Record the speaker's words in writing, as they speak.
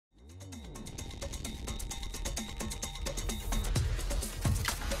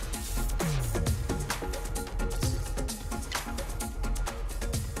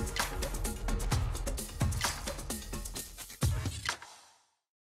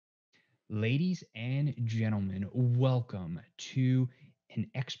Ladies and gentlemen, welcome to an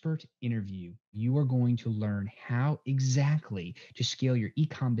expert interview. You are going to learn how exactly to scale your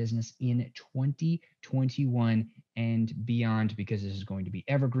ecom business in 2021 and beyond, because this is going to be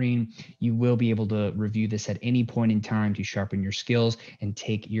evergreen. You will be able to review this at any point in time to sharpen your skills and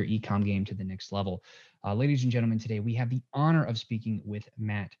take your ecom game to the next level. Ladies and gentlemen, today we have the honor of speaking with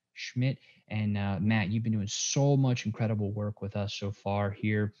Matt Schmitt. And Matt, you've been doing so much incredible work with us so far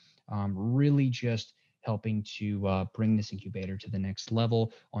here, really just helping to bring this incubator to the next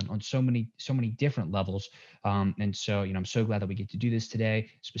level on so many different levels. And so, I'm so glad that we get to do this today.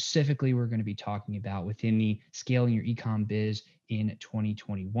 Specifically, we're going to be talking about within the scaling your ecom biz in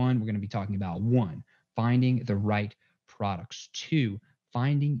 2021. We're going to be talking about one, finding the right products, two,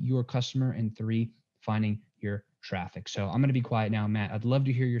 finding your customer, and three, finding your traffic. So I'm going to be quiet now, Matt. I'd love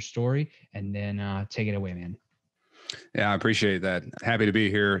to hear your story, and then take it away, man. Yeah, I appreciate that. Happy to be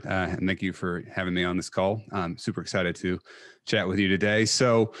here. And thank you for having me on this call. I'm super excited to chat with you today.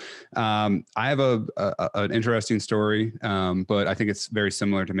 So I have an interesting story, but I think it's very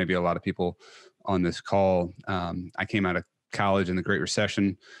similar to maybe a lot of people on this call. I came out of college in the Great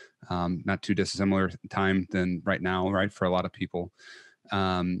Recession, not too dissimilar time than right now, right, for a lot of people.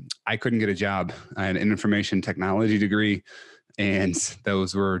 I couldn't get a job. I had an information technology degree, and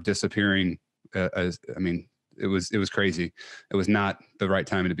those were disappearing. It was crazy. It was not the right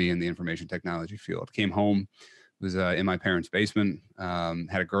time to be in the information technology field. Came home, was in my parents' basement,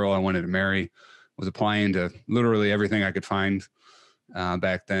 had a girl I wanted to marry, was applying to literally everything I could find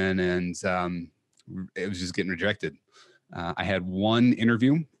back then, and it was just getting rejected. I had one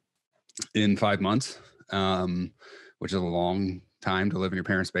interview in 5 months, which is a long time to live in your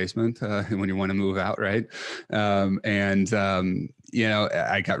parents' basement when you want to move out, right? I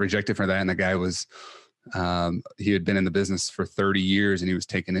got rejected for that, and the guy was he had been in the business for 30 years and he was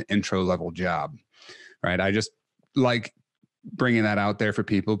taking an intro level job, right? I just like bringing that out there for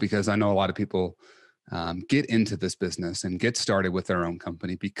people because I know a lot of people get into this business and get started with their own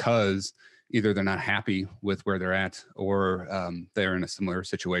company because either they're not happy with where they're at or they're in a similar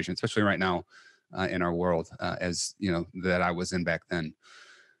situation, especially right now in our world as you know that I was in back then.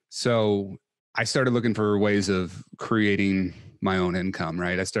 So I started looking for ways of creating my own income,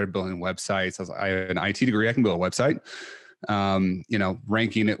 right? I started building websites. I have an IT degree. I can build a website.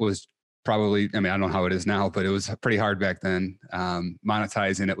 Ranking it was probably, I don't know how it is now, but it was pretty hard back then.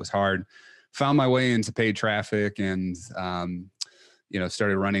 Monetizing it was hard. Found my way into paid traffic and,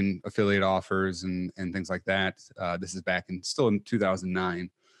 started running affiliate offers and things like that. This is still in 2009.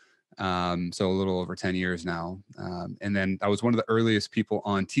 So a little over 10 years now. And then I was one of the earliest people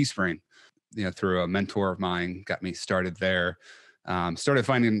on TeeSpring, through a mentor of mine, got me started there. Started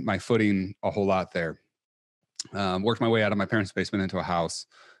finding my footing a whole lot there. Worked my way out of my parents' basement into a house,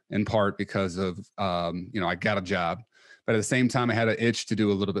 in part because of, I got a job, but at the same time I had an itch to do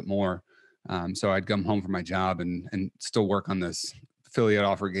a little bit more. So I'd come home from my job and still work on this affiliate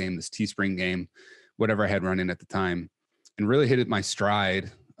offer game, this TeeSpring game, whatever I had running at the time, and really hit it my stride.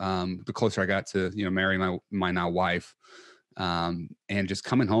 The closer I got to, marry my now wife, and just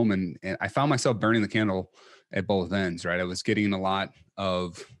coming home and I found myself burning the candle at both ends, right? I was getting a lot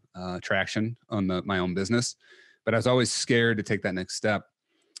of traction on my own business, but I was always scared to take that next step.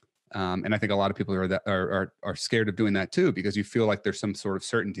 And I think a lot of people are scared of doing that too, because you feel like there's some sort of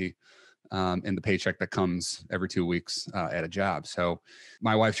certainty in the paycheck that comes every 2 weeks at a job. So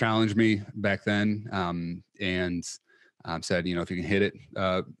my wife challenged me back then and said, if you can hit it,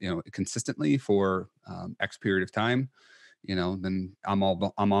 consistently for X period of time, then I'm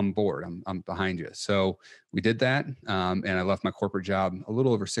on board. I'm behind you. So we did that. And I left my corporate job a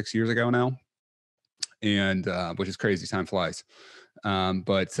little over 6 years ago now. And, which is crazy. Time flies.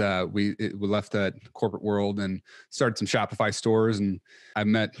 But we left that corporate world and started some Shopify stores. And I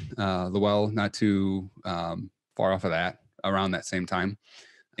met, Lowell not too, far off of that around that same time.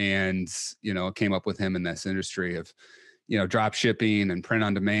 And, came up with him in this industry of, drop shipping and print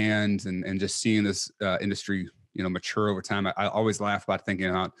on demand and just seeing this, industry mature over time. I always laugh about thinking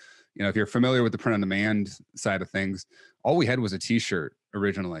about, if you're familiar with the print on demand side of things, all we had was a t-shirt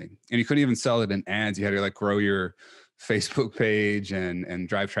originally, and you couldn't even sell it in ads. You had to grow your Facebook page and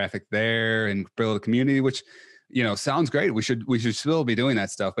drive traffic there and build a community, which, sounds great. We should still be doing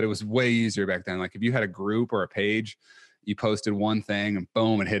that stuff, but it was way easier back then. Like if you had a group or a page, you posted one thing and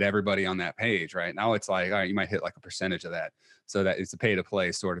boom, it hit everybody on that page, right? Now it's like, all right, you might hit like a percentage of that. So that it's a pay to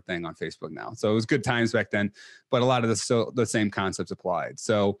play sort of thing on Facebook now. So it was good times back then, but a lot of the same concepts applied.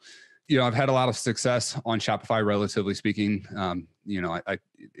 So I've had a lot of success on Shopify, relatively speaking. A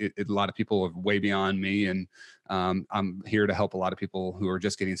lot of people are way beyond me, and I'm here to help a lot of people who are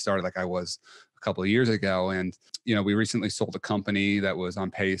just getting started, like I was a couple of years ago. And we recently sold a company that was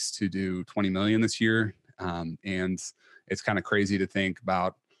on pace to do 20 million this year, and it's kind of crazy to think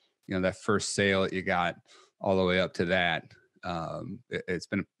about, that first sale that you got all the way up to that. It's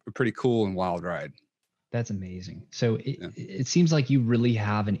been a pretty cool and wild ride. That's amazing. So Yeah. it seems like you really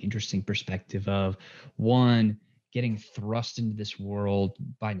have an interesting perspective of one, getting thrust into this world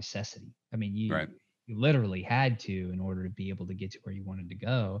by necessity. I mean, Right. you literally had to in order to be able to get to where you wanted to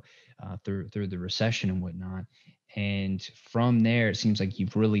go through the recession and whatnot. And from there, it seems like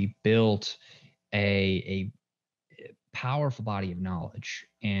you've really built a powerful body of knowledge,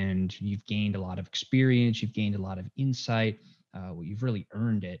 and you've gained a lot of experience, you've gained a lot of insight. Well, you've really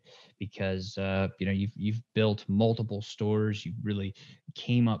earned it because you've built multiple stores. You really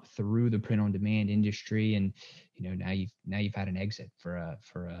came up through the print on demand industry, and now you've had an exit for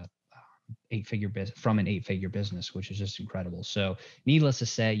a eight-figure business, from an eight-figure business, which is just incredible. So needless to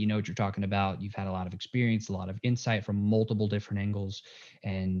say, you know what you're talking about. You've had a lot of experience, a lot of insight from multiple different angles.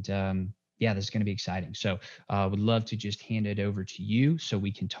 And yeah, this is going to be exciting. So would love to just hand it over to you so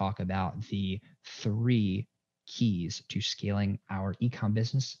we can talk about the 3 keys to scaling our ecom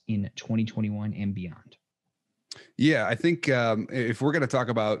business in 2021 and beyond. Yeah, I think if we're going to talk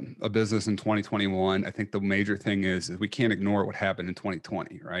about a business in 2021, I think the major thing is we can't ignore what happened in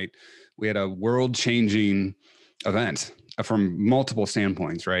 2020, right? We had a world-changing event from multiple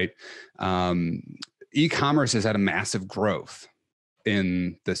standpoints, right? E-commerce has had a massive growth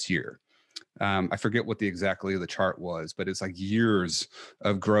in this year. I forget what exactly the chart was, but it's like years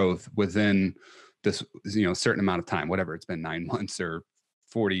of growth within this, certain amount of time, whatever it's been, 9 months or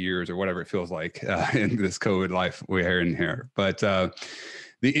 40 years or whatever it feels like in this COVID life we're in here. But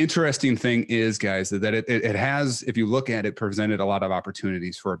the interesting thing is, guys, that it has, if you look at it, presented a lot of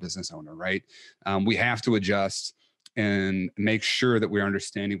opportunities for a business owner, right? We have to adjust and make sure that we're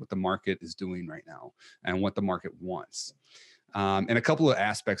understanding what the market is doing right now and what the market wants. And a couple of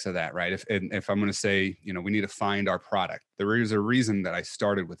aspects of that, right? If I'm going to say, we need to find our product, there is a reason that I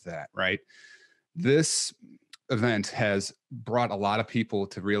started with that, right? This event has brought a lot of people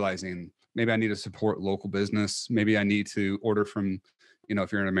to realizing maybe I need to support local business. Maybe I need to order from,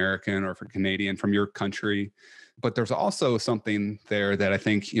 if you're an American or if you're Canadian, from your country. But there's also something there that I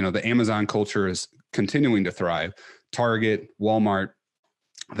think, the Amazon culture is continuing to thrive. Target, Walmart,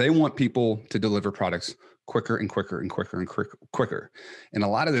 they want people to deliver products quicker and quicker and quicker and quicker. And a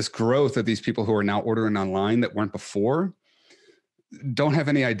lot of this growth of these people who are now ordering online that weren't before don't have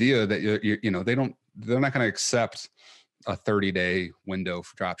any idea that they're not going to accept a 30-day window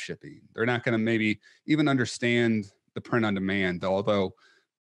for drop shipping. They're not going to maybe even understand the print on demand, although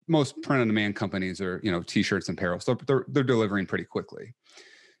most print on demand companies are, t-shirts and apparel. So they're delivering pretty quickly.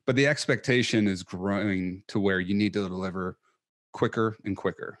 But the expectation is growing to where you need to deliver quicker and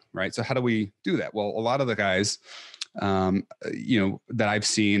quicker, right? So how do we do that? Well, a lot of the guys, that I've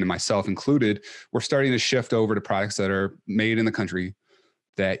seen, and myself included, we're starting to shift over to products that are made in the country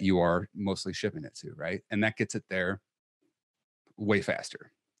that you are mostly shipping it to, right? And that gets it there way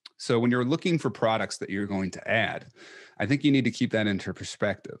faster. So when you're looking for products that you're going to add, I think you need to keep that into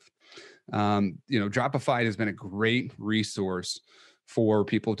perspective. Dropified has been a great resource for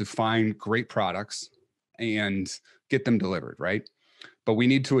people to find great products and get them delivered, right? But we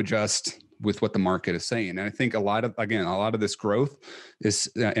need to adjust with what the market is saying. And I think a lot of this growth is,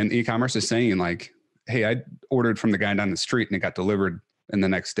 and e-commerce is saying like, hey, I ordered from the guy down the street and it got delivered in the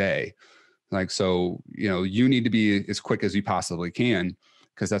next day. Like, so, you need to be as quick as you possibly can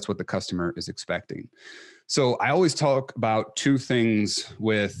because that's what the customer is expecting. So I always talk about 2 things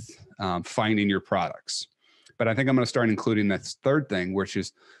with finding your products, but I think I'm going to start including that 3rd thing, which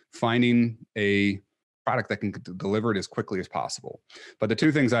is finding a product that can deliver it as quickly as possible. But the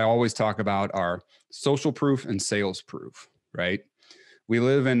 2 things I always talk about are social proof and sales proof, right? We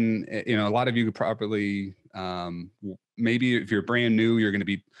live in, a lot of you could probably, maybe if you're brand new, you're going to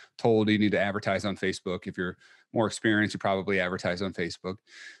be told you need to advertise on Facebook. If you're more experienced, you probably advertise on Facebook.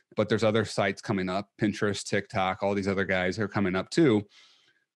 But there's other sites coming up, Pinterest, TikTok, all these other guys are coming up too,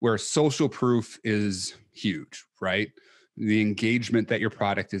 where social proof is huge, right? The engagement that your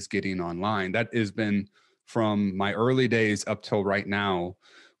product is getting online, that has been, from my early days up till right now,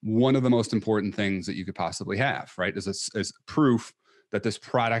 one of the most important things that you could possibly have, right? Is proof that this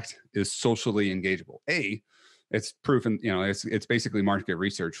product is socially engageable. It's proof, and it's basically market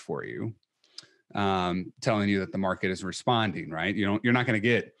research for you, telling you that the market is responding, right? You're not going to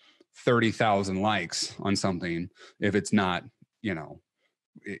get 30,000 likes on something if it's not,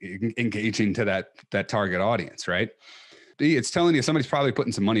 engaging to that target audience, right? It's telling you somebody's probably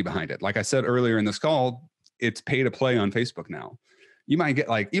putting some money behind it. Like I said earlier in this call, it's pay to play on Facebook now. You might get,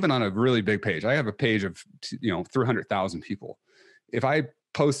 like, even on a really big page, I have a page of 300,000 people. If I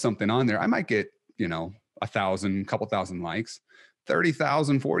post something on there, I might get 1,000, couple thousand likes,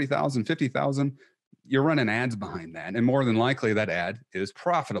 30,000, 40,000, 50,000. You're running ads behind that, and more than likely that ad is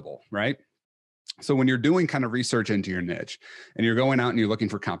profitable, right? So when you're doing kind of research into your niche and you're going out and you're looking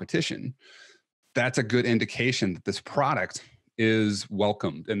for competition, that's a good indication that this product is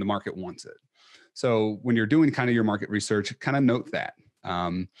welcomed and the market wants it. So when you're doing kind of your market research, kind of note that.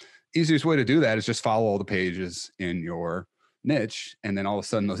 Easiest way to do that is just follow all the pages in your niche, and then all of a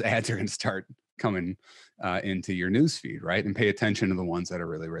sudden those ads are going to start coming into your newsfeed, right? And pay attention to the ones that are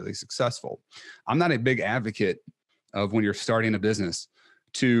really, really successful. I'm not a big advocate of, when you're starting a business,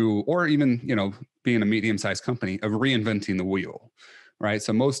 or even being a medium-sized company, of reinventing the wheel. Right.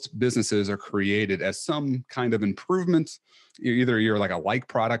 So most businesses are created as some kind of improvement. Either you're like a like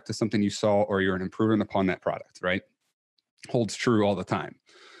product to something you saw, or you're an improvement upon that product, right? Holds true all the time.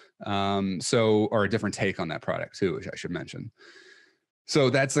 Or a different take on that product too, which I should mention. So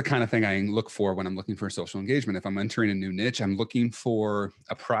that's the kind of thing I look for when I'm looking for social engagement. If I'm entering a new niche, I'm looking for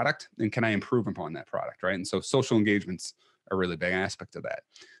a product, and can I improve upon that product, right? And so social engagement's a really big aspect of that.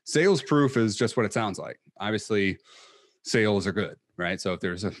 Sales proof is just what it sounds like. Obviously, sales are good, right? So if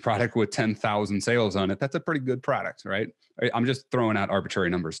there's a product with 10,000 sales on it, that's a pretty good product, right? I'm just throwing out arbitrary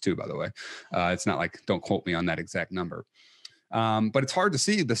numbers too, by the way. It's not like, don't quote me on that exact number. But it's hard to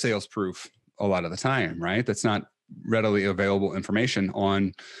see the sales proof a lot of the time, right? That's not readily available information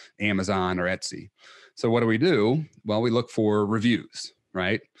on Amazon or Etsy. So what do? Well, we look for reviews,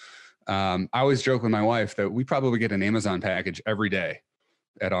 right? I always joke with my wife that we probably get an Amazon package every day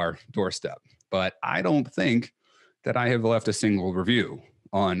at our doorstep, but I don't think that I have left a single review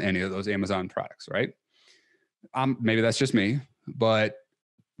on any of those Amazon products, right? Maybe that's just me, but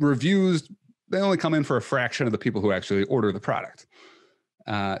reviews, they only come in for a fraction of the people who actually order the product.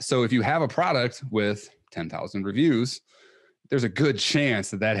 So if you have a product with 10,000 reviews, there's a good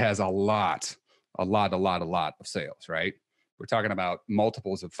chance that has a lot of sales, right? We're talking about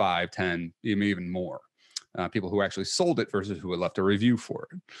multiples of 5, 10, even more people who actually sold it versus who had left a review for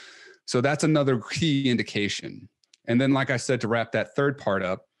it. So that's another key indication. And then, like I said, to wrap that third part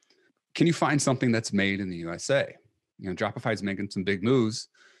up, can you find something that's made in the USA? Dropified's making some big moves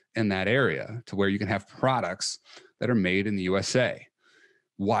in that area to where you can have products that are made in the USA.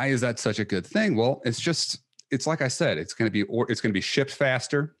 Why is that such a good thing? Well, it's like I said, it's going to be shipped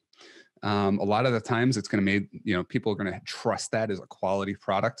faster. A lot of the times it's going to make, people are going to trust that as a quality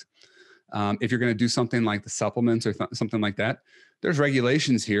product. If you're going to do something like the supplements or something like that, there's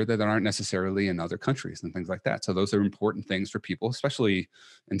regulations here that aren't necessarily in other countries and things like that. So those are important things for people, especially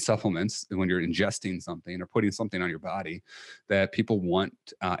in supplements, when you're ingesting something or putting something on your body that people want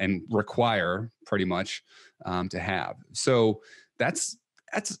and require pretty much to have. So that's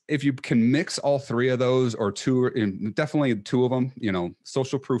if you can mix all three of those, or two, definitely two of them,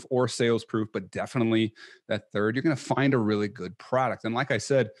 social proof or sales proof, but definitely that third, you're going to find a really good product. And like I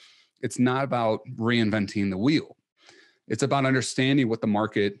said, it's not about reinventing the wheel. It's about understanding what the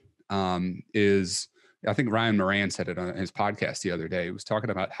market is. I think Ryan Moran said it on his podcast the other day. He was talking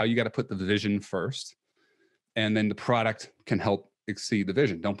about how you got to put the vision first, and then the product can help exceed the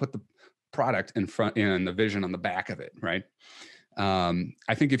vision. Don't put the product in front and the vision on the back of it, right?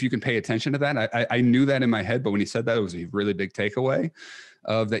 I think if you can pay attention to that, I knew that in my head, but when he said that, it was a really big takeaway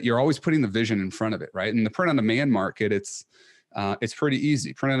of that. You're always putting the vision in front of it, right? In the print on demand market, it's pretty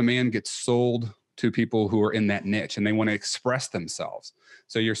easy. Print on demand gets sold to people who are in that niche and they want to express themselves.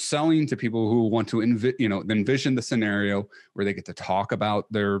 So you're selling to people who want to envision the scenario where they get to talk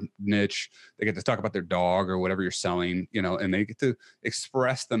about their niche, they get to talk about their dog or whatever you're selling, and they get to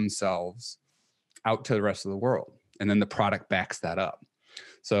express themselves out to the rest of the world. And then the product backs that up.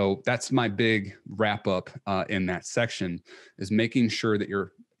 So that's my big wrap up in that section, is making sure that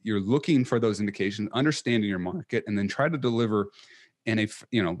you're looking for those indications, understanding your market, and then try to deliver in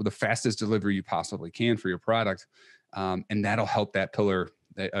the fastest delivery you possibly can for your product. And that'll help that pillar,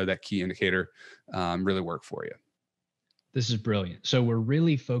 that key indicator really work for you. This is brilliant. So we're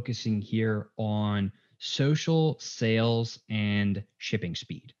really focusing here on social, sales, and shipping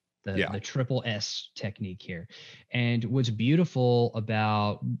speed. The triple S technique here. And what's beautiful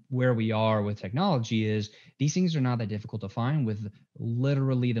about where we are with technology is these things are not that difficult to find with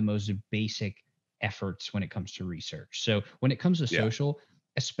literally the most basic efforts when it comes to research. So when it comes to social,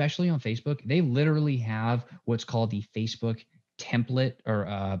 especially on Facebook, they literally have what's called the Facebook template, or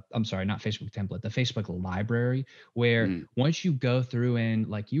I'm sorry, not Facebook template, the Facebook library, where Mm, once you go through and,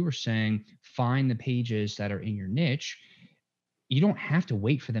 like you were saying, find the pages that are in your niche, you don't have to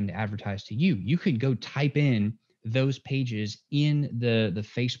wait for them to advertise to you. You could go type in those pages in the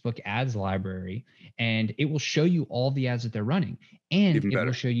Facebook ads library, and it will show you all the ads that they're running, and even it will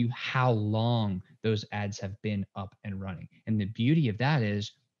better. show you how long those ads have been up and running. And the beauty of that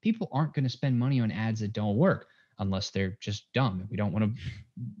is people aren't going to spend money on ads that don't work unless they're just dumb. We don't want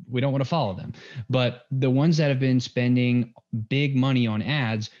to follow them. But the ones that have been spending big money on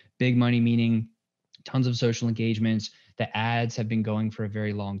ads, big money meaning tons of social engagements, the ads have been going for a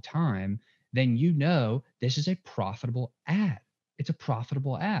very long time, then you know this is a profitable ad. It's a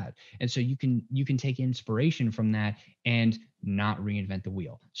profitable ad. And so you can take inspiration from that and not reinvent the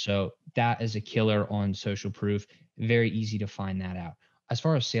wheel. So that is a killer on social proof. Very easy to find that out. As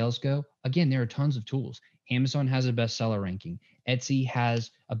far as sales go, again, there are tons of tools. Amazon has a bestseller ranking. Etsy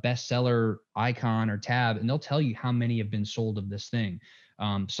has a bestseller icon or tab, and they'll tell you how many have been sold of this thing.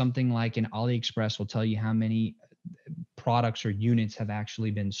 Something like an AliExpress will tell you how many products or units have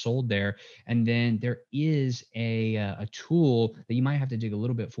actually been sold there. And then there is a tool that you might have to dig a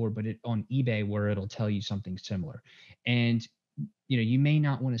little bit for, but on eBay, where it'll tell you something similar. And you may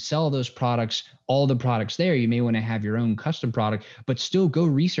not want to sell those products, all the products there. You may want to have your own custom product, but still go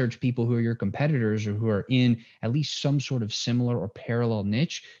research people who are your competitors or who are in at least some sort of similar or parallel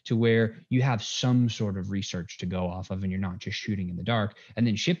niche, to where you have some sort of research to go off of and you're not just shooting in the dark. And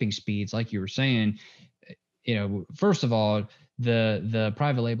then shipping speeds, like you were saying, first of all, the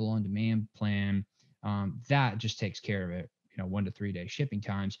private label on demand plan, that just takes care of it. 1 to 3 day shipping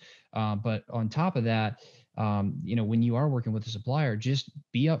times. But on top of that, when you are working with a supplier, just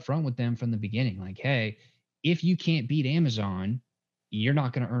be upfront with them from the beginning. Like, hey, if you can't beat Amazon, you're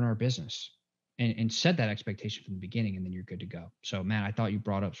not going to earn our business. And set that expectation from the beginning, and then you're good to go. So, Matt, I thought you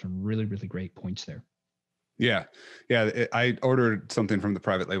brought up some really, really great points there. Yeah. Yeah. I ordered something from the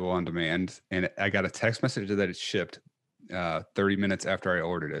private label on demand, and I got a text message that it shipped 30 minutes after I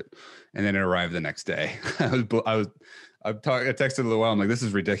ordered it. And then it arrived the next day. I texted a little while. I'm like, this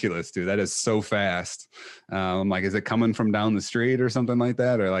is ridiculous, dude. That is so fast. I'm like, is it coming from down the street or something like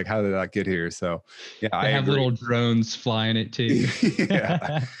that? Or like, how did that get here? So yeah, I They have agree. little drones flying it too.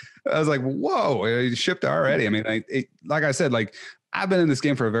 Yeah. I was like, whoa, it shipped already. I mean, like I said, like, I've been in this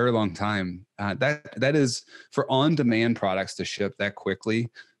game for a very long time. That is, for on-demand products to ship that quickly,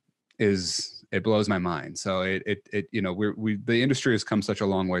 it blows my mind. So the industry has come such a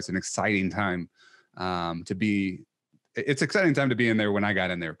long way. It's an exciting time to be. It's exciting time to be in there when I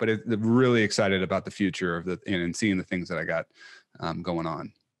got in there, but really excited about the future of and seeing the things that I got going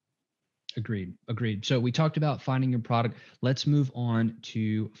on. Agreed. So we talked about finding your product. Let's move on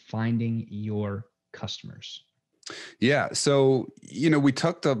to finding your customers. Yeah. So, we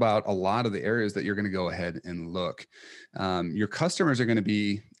talked about a lot of the areas that you're going to go ahead and look. Your customers are going to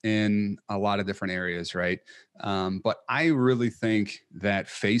be in a lot of different areas, right? But I really think that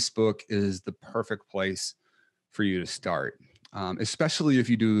Facebook is the perfect place for you to start, especially if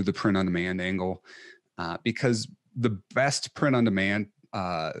you do the print on demand angle, because the best print on demand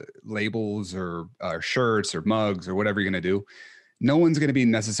labels or shirts or mugs or whatever you're going to do, no one's going to be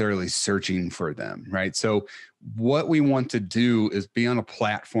necessarily searching for them, right? So what we want to do is be on a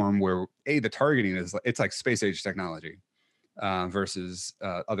platform where the targeting it's like space age technology versus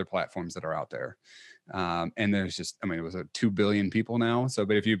other platforms that are out there. And there's just, it was 2 billion people now. So,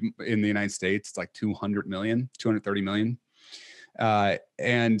 but if you, in the United States, it's like 200 million, 230 million.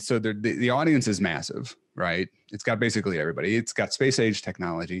 And so the audience is massive, right? It's got basically everybody. It's got space age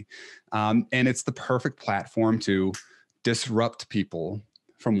technology. And it's the perfect platform to disrupt people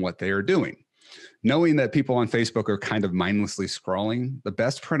from what they are doing. Knowing that people on Facebook are kind of mindlessly scrolling, the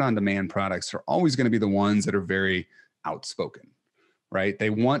best print on demand products are always going to be the ones that are very outspoken, right?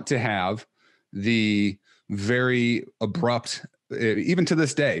 They want to have the very abrupt, even to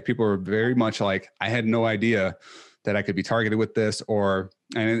this day, people are very much like, I had no idea that I could be targeted with this, and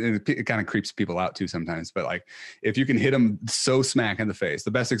it kind of creeps people out too sometimes. But like, if you can hit them so smack in the face, the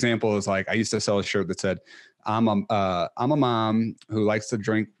best example is like, I used to sell a shirt that said, I'm a mom who likes to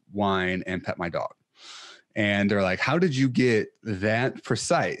drink wine and pet my dog. And they're like, how did you get that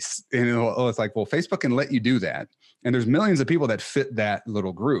precise? And it's like, well, Facebook can let you do that. And there's millions of people that fit that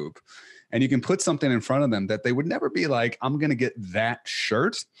little group. And you can put something in front of them that they would never be like, I'm going to get that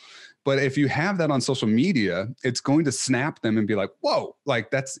shirt. But if you have that on social media, it's going to snap them and be like, whoa,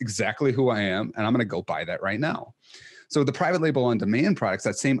 like that's exactly who I am. And I'm going to go buy that right now. So the private label on demand products,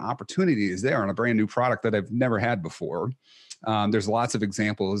 that same opportunity is there on a brand new product that I've never had before. There's lots of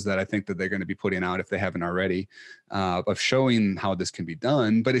examples that I think that they're going to be putting out if they haven't already, of showing how this can be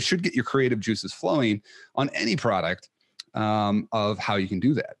done, but it should get your creative juices flowing on any product, of how you can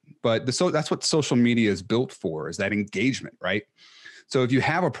do that. But that's what social media is built for, is that engagement, right? So if you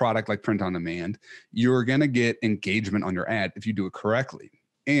have a product like print on demand, you're going to get engagement on your ad if you do it correctly.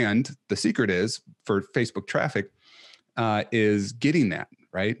 And the secret is for Facebook traffic, is getting that,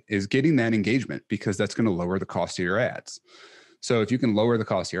 right? Is getting that engagement, because that's going to lower the cost of your ads. So if you can lower the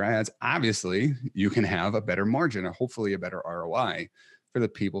cost of your ads, obviously you can have a better margin, or hopefully a better ROI for the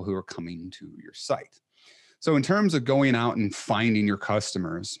people who are coming to your site. So in terms of going out and finding your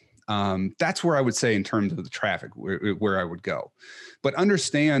customers, that's where I would say in terms of the traffic, where I would go. But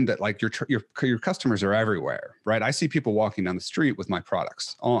understand that like your customers are everywhere, right? I see people walking down the street with my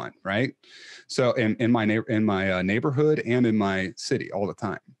products on, right? So in my neighborhood and in my city all the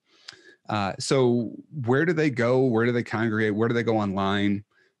time. So where do they go? Where do they congregate? Where do they go online?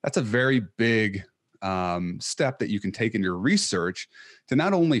 That's a very big step that you can take in your research to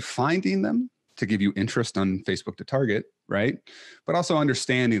not only finding them to give you interest on Facebook to target, right? But also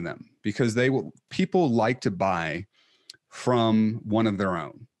understanding them, because people like to buy from one of their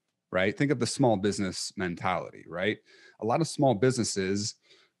own, right? Think of the small business mentality, right? A lot of small businesses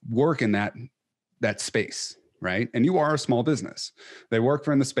work in that space, right? And you are a small business. They work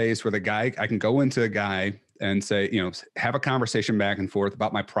in the space where I can go into a guy and say, have a conversation back and forth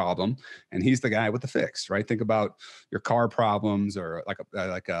about my problem, and he's the guy with the fix, right? Think about your car problems, or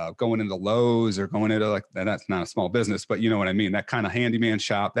like going into Lowe's, or going into that's not a small business, but you know what I mean? That kind of handyman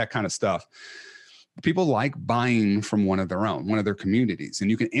shop, that kind of stuff. People like buying from one of their own, one of their communities,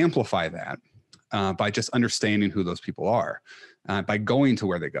 and you can amplify that by just understanding who those people are, by going to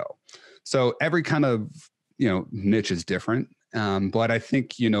where they go. So every kind of niche is different. But I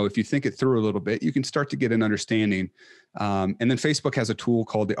think, if you think it through a little bit, you can start to get an understanding. And then Facebook has a tool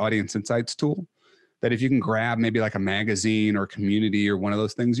called the Audience Insights tool, that if you can grab maybe like a magazine or community or one of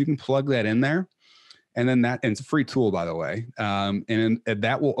those things, you can plug that in there. And then and it's a free tool, by the way. And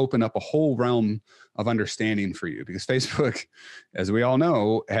that will open up a whole realm of understanding for you, because Facebook, as we all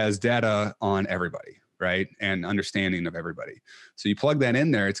know, has data on everybody, right? And understanding of everybody. So you plug that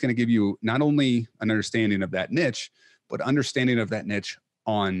in there, it's going to give you not only an understanding of that niche, but understanding of that niche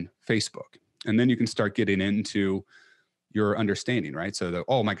on Facebook. And then you can start getting into your understanding, right? So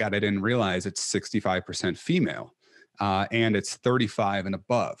oh my God, I didn't realize it's 65% female, and it's 35 and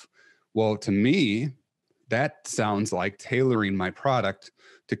above. Well, to me, that sounds like tailoring my product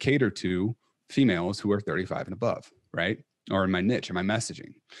to cater to females who are 35 and above, right? Or in my niche, in my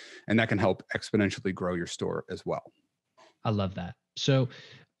messaging. And that can help exponentially grow your store as well. I love that. So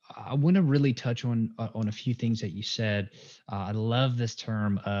I want to really touch on a few things that you said. I love this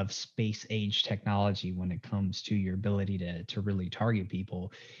term of space age technology when it comes to your ability to really target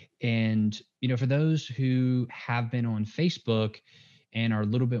people. And for those who have been on Facebook and are a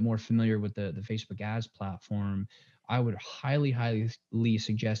little bit more familiar with the Facebook ads platform, I would highly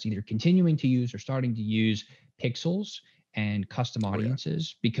suggest either continuing to use or starting to use pixels and custom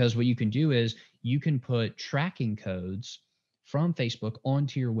audiences, because what you can do is you can put tracking codes from Facebook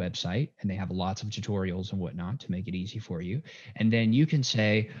onto your website, and they have lots of tutorials and whatnot to make it easy for you. And then you can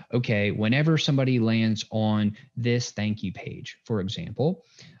say, okay, whenever somebody lands on this thank you page, for example,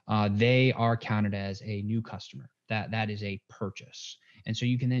 they are counted as a new customer. That is a purchase. And so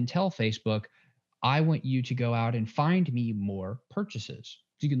you can then tell Facebook, I want you to go out and find me more purchases.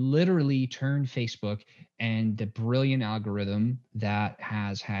 So you can literally turn Facebook and the brilliant algorithm that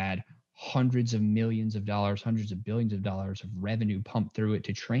has had hundreds of millions of dollars, hundreds of billions of dollars of revenue pumped through it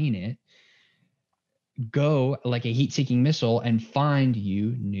to train it, go like a heat-seeking missile and find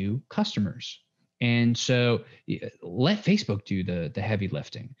you new customers. And so let Facebook do the heavy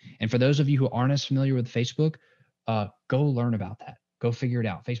lifting. And for those of you who aren't as familiar with Facebook, go learn about that. Go figure it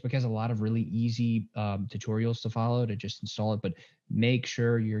out. Facebook has a lot of really easy tutorials to follow to just install it, but make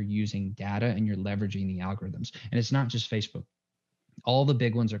sure you're using data and you're leveraging the algorithms. And it's not just Facebook. All the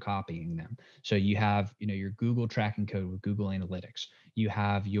big ones are copying them. So you have, your Google tracking code with Google Analytics. You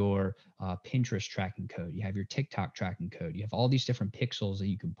have your Pinterest tracking code. You have your TikTok tracking code. You have all these different pixels that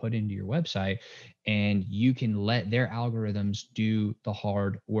you can put into your website, and you can let their algorithms do the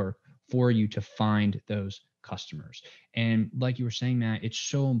hard work for you to find those customers. And like you were saying, Matt, it's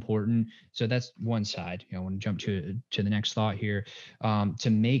so important. So that's one side. I want to jump to the next thought here, to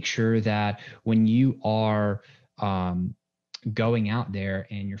make sure that when you are going out there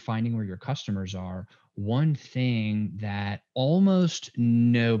and you're finding where your customers are, one thing that almost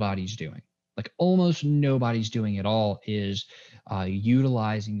nobody's doing at all is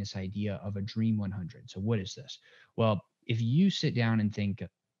utilizing this idea of a Dream 100. So what is this? Well, if you sit down and think,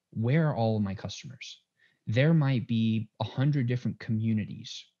 where are all of my customers? There might be 100 different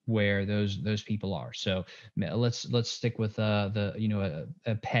communities where those people are. So let's stick with a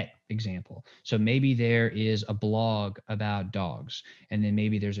pet example. So maybe there is a blog about dogs, and then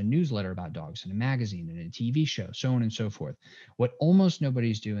maybe there's a newsletter about dogs and a magazine and a TV show, so on and so forth. What almost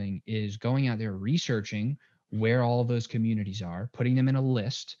nobody's doing is going out there researching where all of those communities are, putting them in a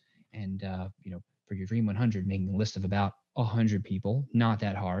list, and for your Dream 100, making a list of about 100 people, not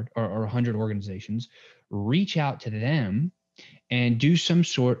that hard, or 100 organizations. Reach out to them and do some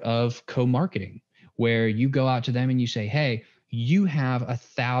sort of co-marketing where you go out to them and you say, hey, you have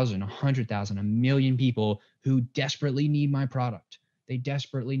 1,000, 100,000, a million people who desperately need my product. They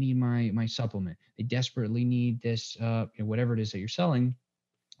desperately need my supplement. They desperately need this, whatever it is that you're selling.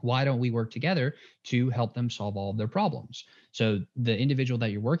 Why don't we work together to help them solve all of their problems? So the individual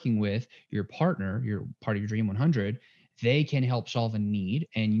that you're working with, your partner, you're part of your Dream 100, they can help solve a need,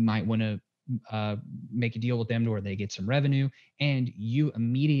 and you might want to make a deal with them to where they get some revenue, and you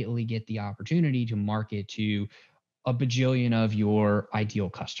immediately get the opportunity to market to a bajillion of your ideal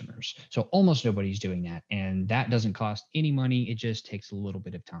customers. So almost nobody's doing that. And that doesn't cost any money. It just takes a little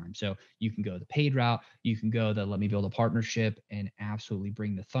bit of time. So you can go the paid route, you can go the let me build a partnership and absolutely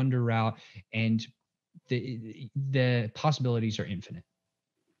bring the thunder route. And the possibilities are infinite.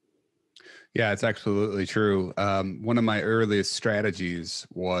 Yeah, it's absolutely true. One of my earliest strategies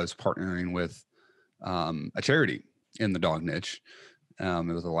was partnering with a charity in the dog niche. It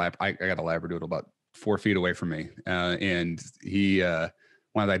was I got a Labradoodle about 4 feet away from me. And he,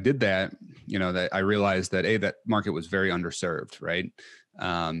 when I did that, that I realized that, that market was very underserved, right?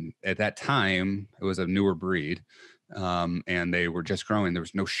 At that time, it was a newer breed, and they were just growing. There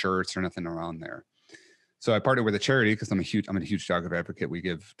was no shirts or nothing around there. So I partnered with a charity because I'm a huge dog advocate. We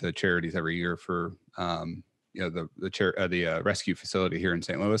give to charities every year for, the rescue facility here in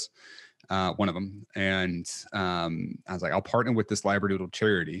St. Louis, one of them. And I was like, I'll partner with this Labradoodle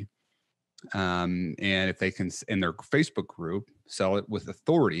charity. And if they can, in their Facebook group, sell it with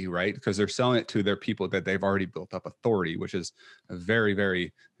authority, right? Because they're selling it to their people that they've already built up authority, which is a very,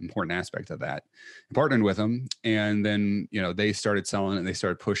 very important aspect of that. I partnered with them, and then, they started selling it, and they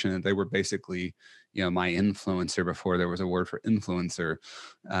started pushing it. They were basically, my influencer before there was a word for influencer,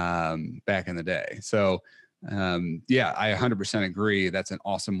 back in the day. So, yeah, I 100% agree. That's an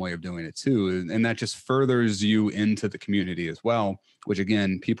awesome way of doing it too. And that just furthers you into the community as well, which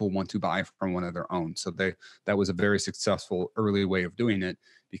again, people want to buy from one of their own. So that was a very successful early way of doing it,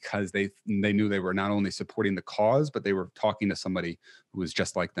 because they knew they were not only supporting the cause, but they were talking to somebody who was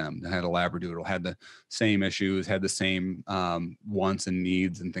just like them, that had a Labradoodle, had the same issues, had the same wants and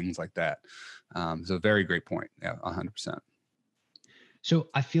needs and things like that. So very great point. Yeah, 100%. So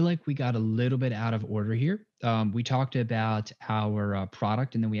I feel like we got a little bit out of order here. We talked about our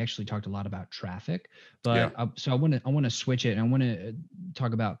product, and then we actually talked a lot about traffic. Yeah. But so I want to switch it, and I want to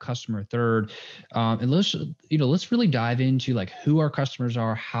talk about customer third. And let's really dive into like who our customers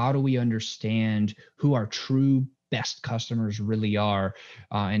are. How do we understand who our true best customers really are?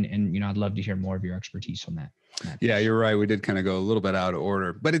 And I'd love to hear more of your expertise on that. Yeah, you're right. We did kind of go a little bit out of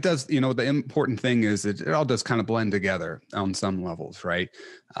order, but it does, the important thing is that it all does kind of blend together on some levels, right?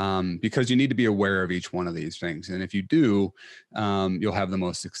 Because you need to be aware of each one of these things. And if you do, you'll have the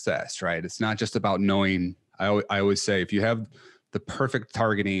most success, right? It's not just about knowing. I always say, if you have the perfect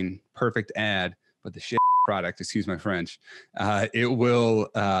targeting, perfect ad, but the shit product, excuse my French, it will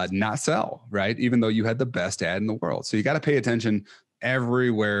not sell, right? Even though you had the best ad in the world. So you got to pay attention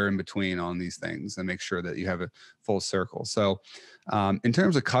everywhere in between on these things and make sure that you have a full circle. So in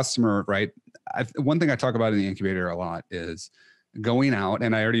terms of customer, right, one thing I talk about in the incubator a lot is going out,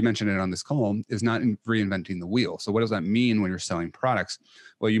 and I already mentioned it on this call, is not reinventing the wheel. So what does that mean when you're selling products?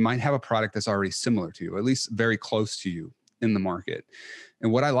 Well, you might have a product that's already similar to you, at least very close to you in the market.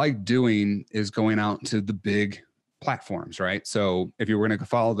 And what I like doing is going out to the big platforms, right? So if you were going to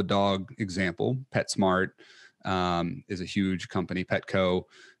follow the dog example, PetSmart, is a huge company, Petco.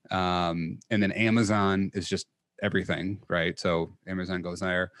 And then Amazon is just everything, right? So Amazon goes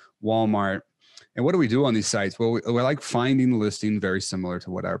there, Walmart. And what do we do on these sites? Well, we like finding the listing very similar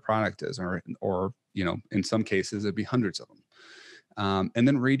to what our product is, or in some cases, it'd be hundreds of them. And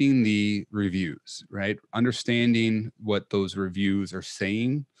then reading the reviews, right? Understanding what those reviews are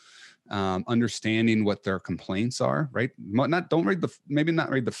saying, understanding what their complaints are, right? Maybe not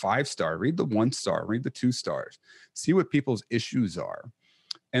read the 5-star, read the 1-star, read the 2 stars, see what people's issues are.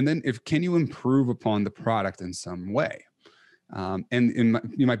 And then can you improve upon the product in some way?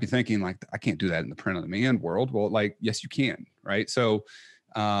 You might be thinking like, I can't do that in the print on demand world. Well, like, yes, you can, right? So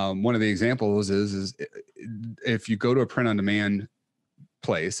One of the examples is if you go to a print on demand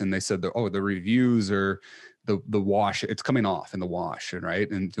place and they said that, oh, the reviews are the wash, it's coming off in the wash, and right,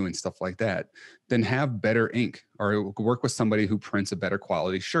 and doing stuff like that, then have better ink, or work with somebody who prints a better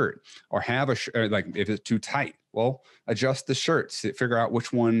quality shirt, or have or like if it's too tight, well, adjust the shirt, figure out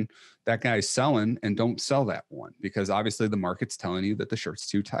which one that guy's selling, and don't sell that one, because obviously the market's telling you that the shirt's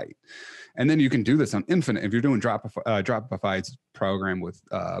too tight. And then you can do this on infinite. If you're doing Dropified's program with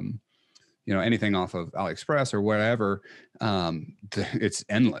anything off of AliExpress or whatever, it's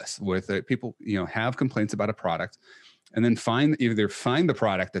endless with it. People, have complaints about a product, and then either find the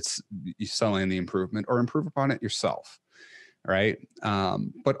product that's selling the improvement, or improve upon it yourself. Right.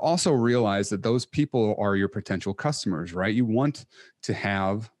 But also realize that those people are your potential customers, right? You want to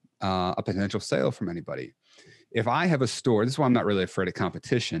have a potential sale from anybody. If I have a store, this is why I'm not really afraid of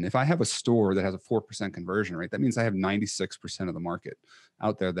competition. If I have a store that has a 4% conversion rate, that means I have 96% of the market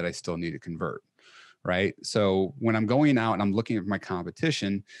out there that I still need to convert. Right. So when I'm going out and I'm looking at my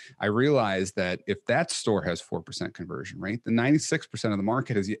competition, I realize that if that store has 4% conversion rate, the 96% of the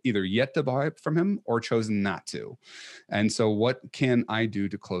market has either yet to buy from him or chosen not to. And so what can I do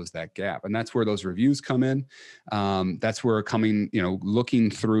to close that gap? And that's where those reviews come in. That's where looking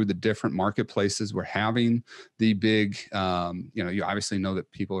through the different marketplaces, we're having the big, you obviously know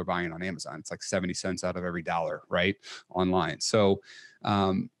that people are buying on Amazon. It's like 70 cents out of every dollar, right? Online. So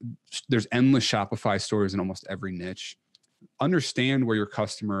there's endless Shopify stores in almost every niche. Understand where your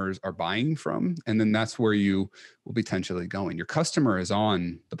customers are buying from, and then that's where you will be potentially going. Your customer is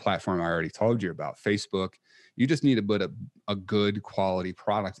on the platform I already told you about, Facebook. You just need to put a good quality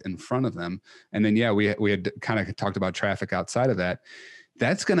product in front of them. And then, we had kind of talked about traffic outside of that.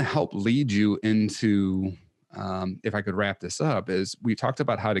 That's going to help lead you into, if I could wrap this up, is we talked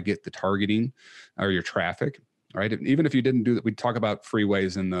about how to get the targeting or your traffic. Right. Even if you didn't do that, we talk about free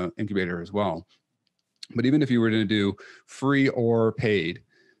ways in the incubator as well. But even if you were to do free or paid,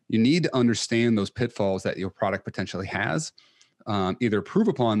 you need to understand those pitfalls that your product potentially has, either improve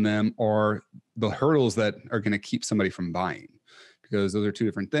upon them, or the hurdles that are going to keep somebody from buying, because those are two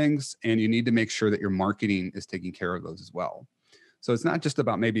different things. And you need to make sure that your marketing is taking care of those as well. So it's not just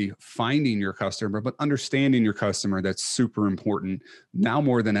about maybe finding your customer, but understanding your customer. That's super important now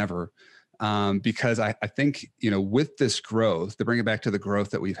more than ever. Because I think, with this growth, to bring it back to the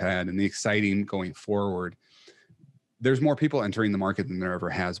growth that we've had and the exciting going forward, there's more people entering the market than there ever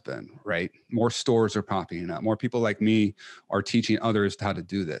has been, right? More stores are popping up. More people like me are teaching others how to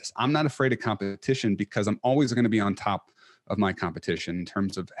do this. I'm not afraid of competition, because I'm always going to be on top of my competition in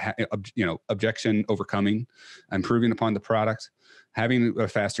terms of, objection overcoming, improving upon the product, having a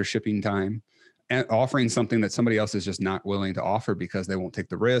faster shipping time, and offering something that somebody else is just not willing to offer because they won't take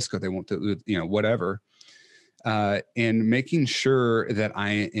the risk, or they won't do, whatever. And making sure that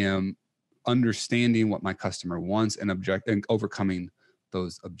I am understanding what my customer wants and overcoming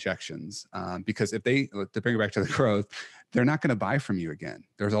those objections. Because if to bring it back to the growth, they're not going to buy from you again.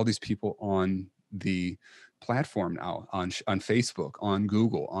 There's all these people on the platform now, on Facebook, on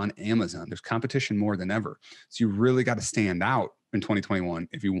Google, on Amazon. There's competition more than ever. So you really got to stand out in 2021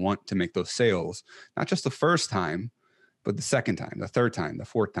 if you want to make those sales, not just the first time, but the second time, the third time, the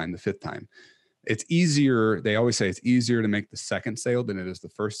fourth time, the fifth time. It's easier. They always say it's easier to make the second sale than it is the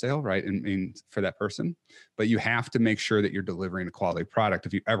first sale, right? And for that person, but you have to make sure that you're delivering a quality product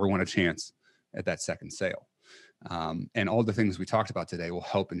if you ever want a chance at that second sale. And all the things we talked about today will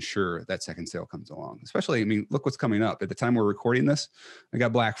help ensure that second sale comes along. Especially, look what's coming up. At the time we're recording this, I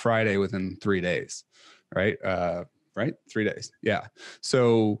got Black Friday within 3 days, right? Right? 3 days. Yeah.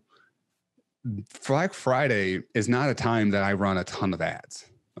 So Black Friday is not a time that I run a ton of ads.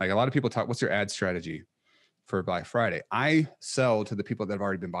 Like, a lot of people talk, what's your ad strategy for Black Friday? I sell to the people that have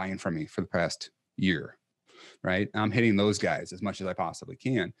already been buying from me for the past year, right? I'm hitting those guys as much as I possibly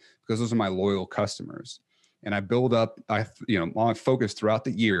can, because those are my loyal customers. And I build up, my focus throughout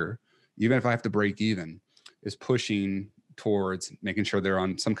the year, even if I have to break even, is pushing towards making sure they're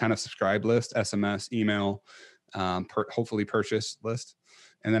on some kind of subscribe list, SMS, email, hopefully purchase list.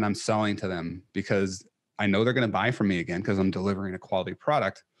 And then I'm selling to them because I know they're going to buy from me again, because I'm delivering a quality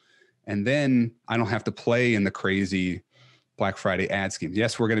product. And then I don't have to play in the crazy Black Friday ad schemes.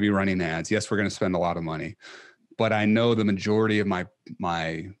 Yes, we're going to be running ads. Yes, we're going to spend a lot of money, but I know the majority of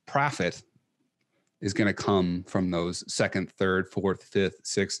my profit is going to come from those second, third, fourth, fifth,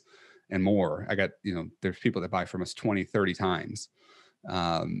 sixth, and more. I got, there's people that buy from us 20, 30 times.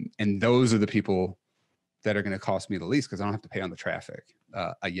 And those are the people that are going to cost me the least, because I don't have to pay on the traffic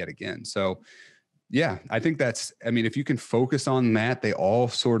yet again. So yeah, I think if you can focus on that, they all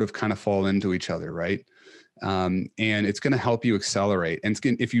sort of kind of fall into each other, right? And it's going to help you accelerate. And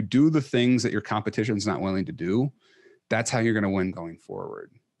if you do the things that your competition's not willing to do, that's how you're going to win going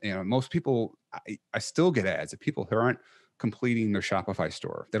forward. Most people, I still get ads of people who aren't completing their Shopify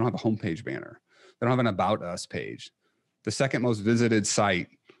store. They don't have a homepage banner. They don't have an About Us page. The second most visited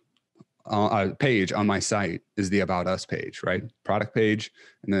page on my site is the About Us page, right? Product page.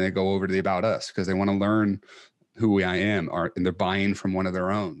 And then they go over to the About Us because they want to learn who I am, and they're buying from one of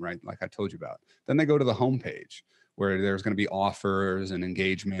their own, right? Like I told you about. Then they go to the homepage where there's going to be offers and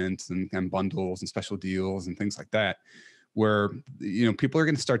engagements and bundles and special deals and things like that, where people are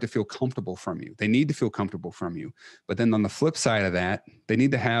going to start to feel comfortable from you. They need to feel comfortable from you. But then on the flip side of that, they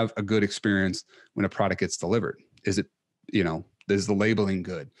need to have a good experience when a product gets delivered. Is it, is the labeling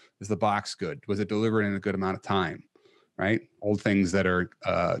good? Is the box good? Was it delivered in a good amount of time? Right? All things that are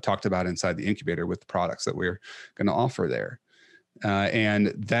talked about inside the incubator with the products that we're going to offer there.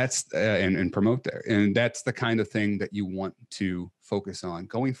 And that's and promote there. And that's the kind of thing that you want to focus on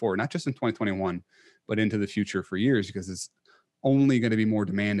going forward, not just in 2021, but into the future for years, because it's only going to be more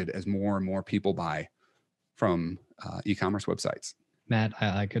demanded as more and more people buy from e-commerce websites. Matt,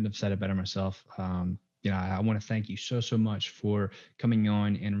 I couldn't have said it better myself. I want to thank you so much for coming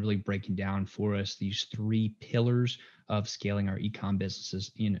on and really breaking down for us these 3 pillars of scaling our e-com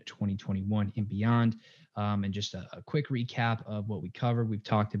businesses in 2021 and beyond. And just a quick recap of what we covered. We've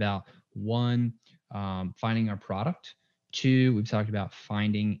talked about 1, finding our product. 2, we've talked about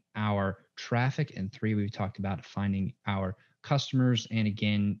finding our traffic. And 3, we've talked about finding our customers. And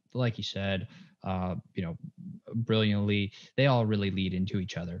again, like you said, brilliantly, they all really lead into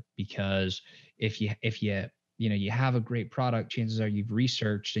each other, because if you have a great product, chances are you've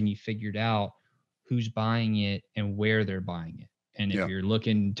researched and you figured out who's buying it and where they're buying it. And if you're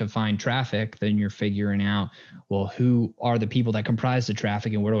looking to find traffic, then you're figuring out, well, who are the people that comprise the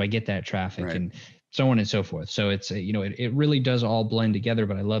traffic and where do I get that traffic? Right. And so on and so forth. So it's, it really does all blend together,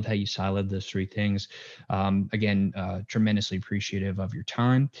 but I love how you siloed those 3 things. Again, tremendously appreciative of your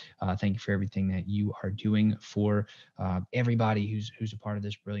time. Thank you for everything that you are doing for everybody who's a part of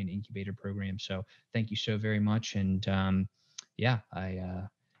this brilliant incubator program. So thank you so very much. And I'm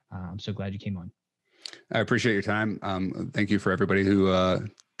so glad you came on. I appreciate your time. Thank you for everybody who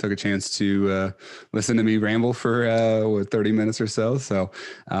took a chance to listen to me ramble for 30 minutes or so. So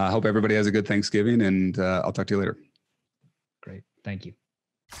I hope everybody has a good Thanksgiving, and I'll talk to you later. Great. Thank you.